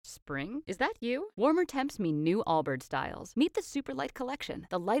Spring? Is that you? Warmer temps mean new Allbirds styles. Meet the Superlight Collection,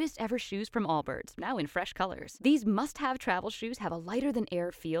 the lightest ever shoes from Allbirds, now in fresh colors. These must-have travel shoes have a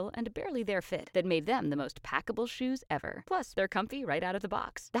lighter-than-air feel and a barely-there fit that made them the most packable shoes ever. Plus, they're comfy right out of the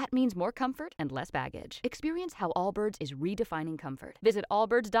box. That means more comfort and less baggage. Experience how Allbirds is redefining comfort. Visit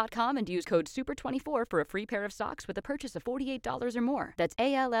allbirds.com and use code SUPER24 for a free pair of socks with a purchase of $48 or more. That's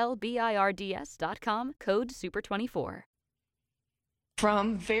ALLBIRDS.com, code SUPER24.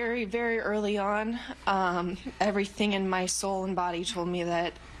 From very, very early on, everything in my soul and body told me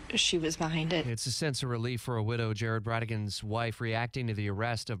that she was behind it. It's a sense of relief for a widow, Jared Bridegan's wife, reacting to the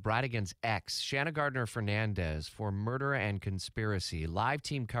arrest of Bridegan's ex, Shanna Gardner-Fernandez, for murder and conspiracy. Live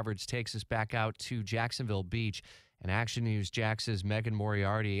team coverage takes us back out to Jacksonville Beach. And Action News Jax's Meghan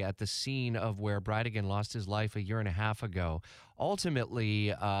Moriarty at the scene of where Bridegan lost his life a year and a half ago.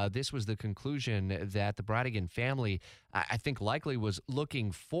 Ultimately, this was the conclusion that the Bridegan family, I think, likely was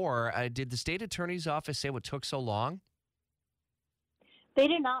looking for. Did the state attorney's office say what took so long? They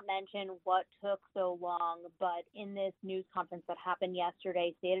did not mention what took so long, but in this news conference that happened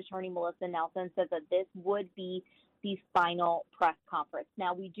yesterday, State Attorney Melissa Nelson said that this would be the final press conference.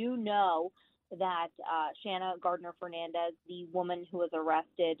 Now, we do know that Shanna Gardner-Fernandez, the woman who was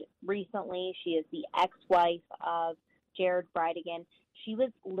arrested recently, she is the ex-wife of Jared Bridegan. She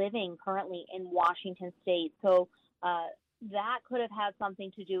was living currently in Washington State, so that could have had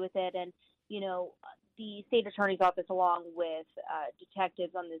something to do with it. And, you know, the state attorney's office, along with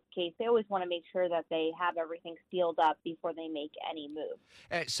detectives on this case, they always want to make sure that they have everything sealed up before they make any move.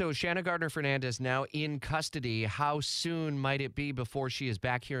 So Shanna Gardner-Fernandez now in custody. How soon might it be before she is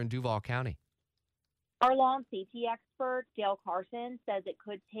back here in Duval County? Our law and safety expert, Dale Carson, says it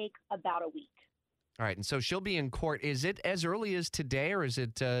could take about a week. All right, and so she'll be in court. Is it as early as today, or is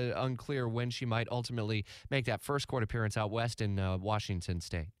it unclear when she might ultimately make that first court appearance out west in Washington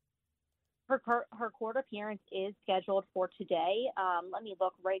State? Her court appearance is scheduled for today. Let me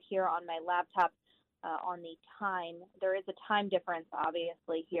look right here on my laptop on the time. There is a time difference,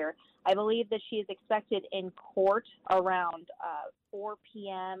 obviously, here. I believe that she is expected in court around 4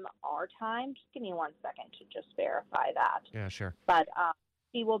 p.m. our time. Just give me 1 second to just verify that. Yeah, sure. But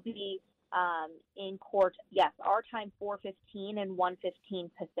she will be in court, yes, our time 4:15 and 1:15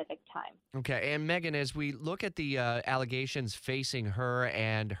 Pacific time. Okay, and Meghan, as we look at the allegations facing her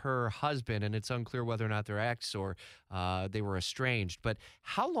and her husband, and it's unclear whether or not they're ex or they were estranged, but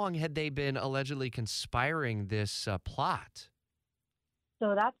how long had they been allegedly conspiring this plot?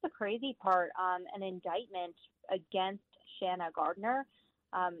 So that's the crazy part. An indictment against Shanna Gardner.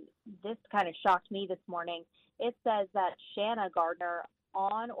 This kind of shocked me this morning. It says that Shanna Gardner,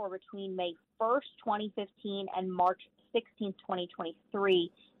 on or between May 1st, 2015 and March 16th,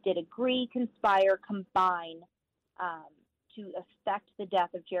 2023, did agree, conspire, combine to affect the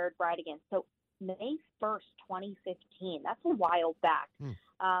death of Jared Bridegan. So May 1st, 2015, that's a while back.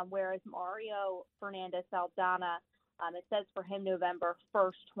 Whereas Mario Fernandez-Saldana, it says for him November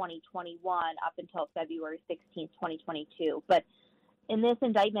 1st, 2021 up until February 16th, 2022. But in this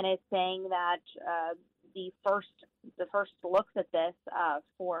indictment, it's saying that the first looks at this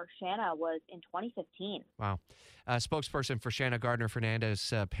for Shanna was in 2015. Wow. Spokesperson for Shanna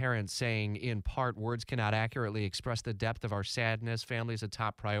Gardner-Fernandez parents saying, in part, words cannot accurately express the depth of our sadness. Family is a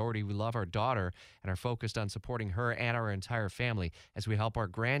top priority. We love our daughter and are focused on supporting her and our entire family as we help our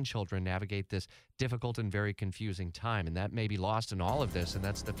grandchildren navigate this difficult and very confusing time. And that may be lost in all of this, and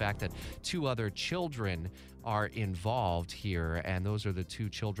that's the fact that 2 other children are involved here, and those are the 2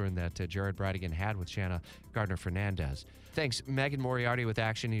 children that Jared Bridegan had with Shanna Gardner-Fernandez. Thanks, Meghan Moriarty with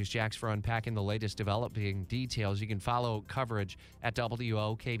Action News Jax, for unpacking the latest developing details. You can follow coverage at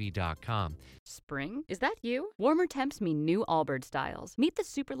WOKB.com. Spring? Is that you? Warmer temps mean new Allbirds styles. Meet the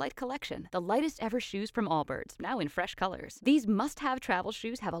Superlight Collection, the lightest ever shoes from Allbirds, now in fresh colors. These must-have travel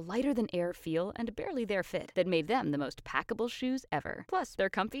shoes have a lighter-than-air feel and a barely-there fit that made them the most packable shoes ever. Plus, they're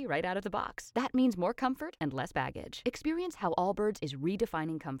comfy right out of the box. That means more comfort and less baggage. Experience how Allbirds is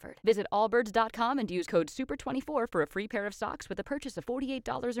redefining comfort. Visit allbirds.com and use code SUPER24 for a free pair of socks with a purchase of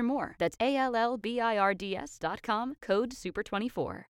 $48 or more. That's ALLBIRDS.com, code SUPER24.